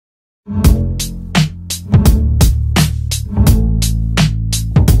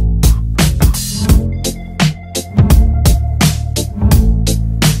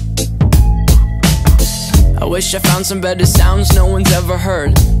wish I found some better sounds no one's ever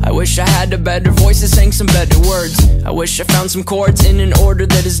heard. I wish I had a better voice that sang some better words. I wish I found some chords in an order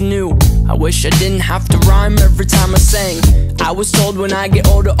that is new. I wish I didn't have to rhyme every time I sang. I was told when I get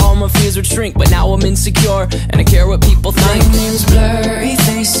older all my fears would shrink, but now I'm insecure and I care what people think. My name's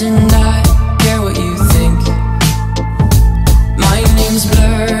Blurryface and I care what you think. My name's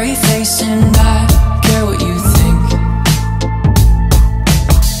Blurryface and I care what you think.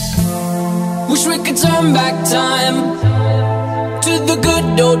 Wish we could turn back time to the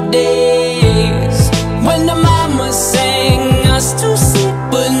good old days when the mama sang us to sleep,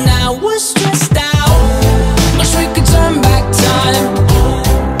 but now we're stressed out. Wish we could turn back time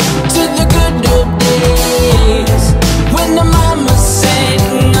to the good old days when the mama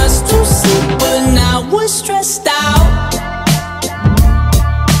sang us to sleep, but now we're stressed out.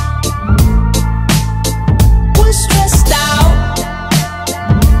 We're stressed out.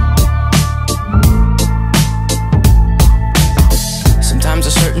 Sometimes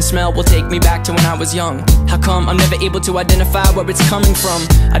a certain smell will take me back to when I was young. How come I'm never able to identify where it's coming from?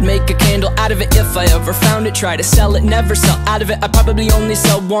 I'd make a candle out of it if I ever found it. Try to sell it, never sell out of it. I'd probably only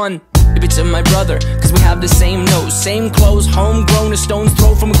sell one. Maybe to my brother, cause we have the same nose, same clothes, homegrown, a stone's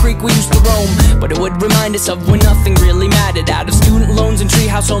throw from a creek we used to roam. But it would remind us of when nothing really mattered. Out of student loans and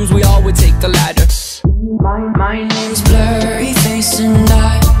treehouse homes, we all would take the ladder. My name's Blurryface and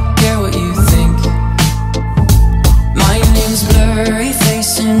I care what you think. My name's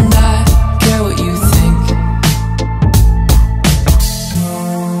Blurryface and I care what you think.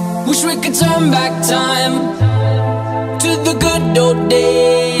 Wish we could turn back time to the good old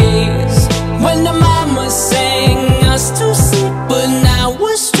days when the mama sang us to sleep, but now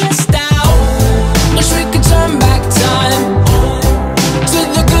we're stressed out. Wish we could turn back time to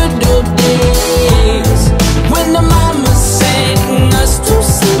the good old days when the mama sang us to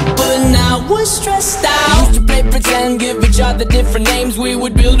sleep, but now we're stressed out. Used to play pretend, give each other different names. We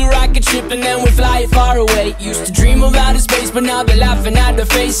would build a rocket ship and then we'd fly it far away. Used to dream of outer space, but now they're laughing at the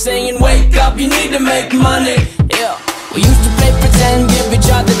face, saying wake up, you need to make money. Yeah. We used to play pretend, give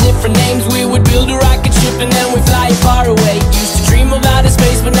each other different names. We would build a rocket ship and then we'd fly it far away. Used to dream of outer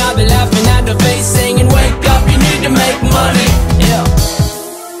space, but now they're laughing at the face, saying wake up, you need to make money. Yeah.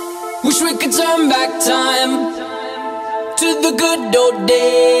 Wish we could turn back time to the good old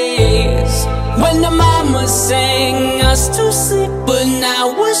days when the mama sang us to sleep, but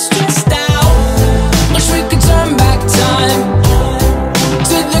now we're stressed out. Wish we could turn back time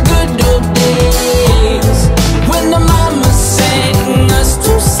to the good old days when the mama sang us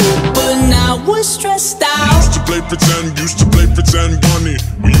to sleep, but now we're stressed out. Used to play pretend bunny.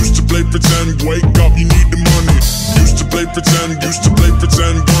 We used to play pretend, wake up, you need the money. Used to play pretend bunny.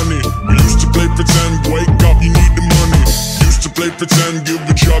 We used to play pretend, wake up, you need the money. Used to play pretend, give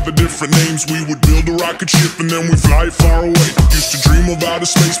each other different names. We would build a rocket ship and then we fly far away. Used to dream of outer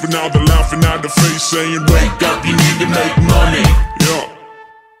space, but now they're laughing at the face, saying wake up, you need to make money.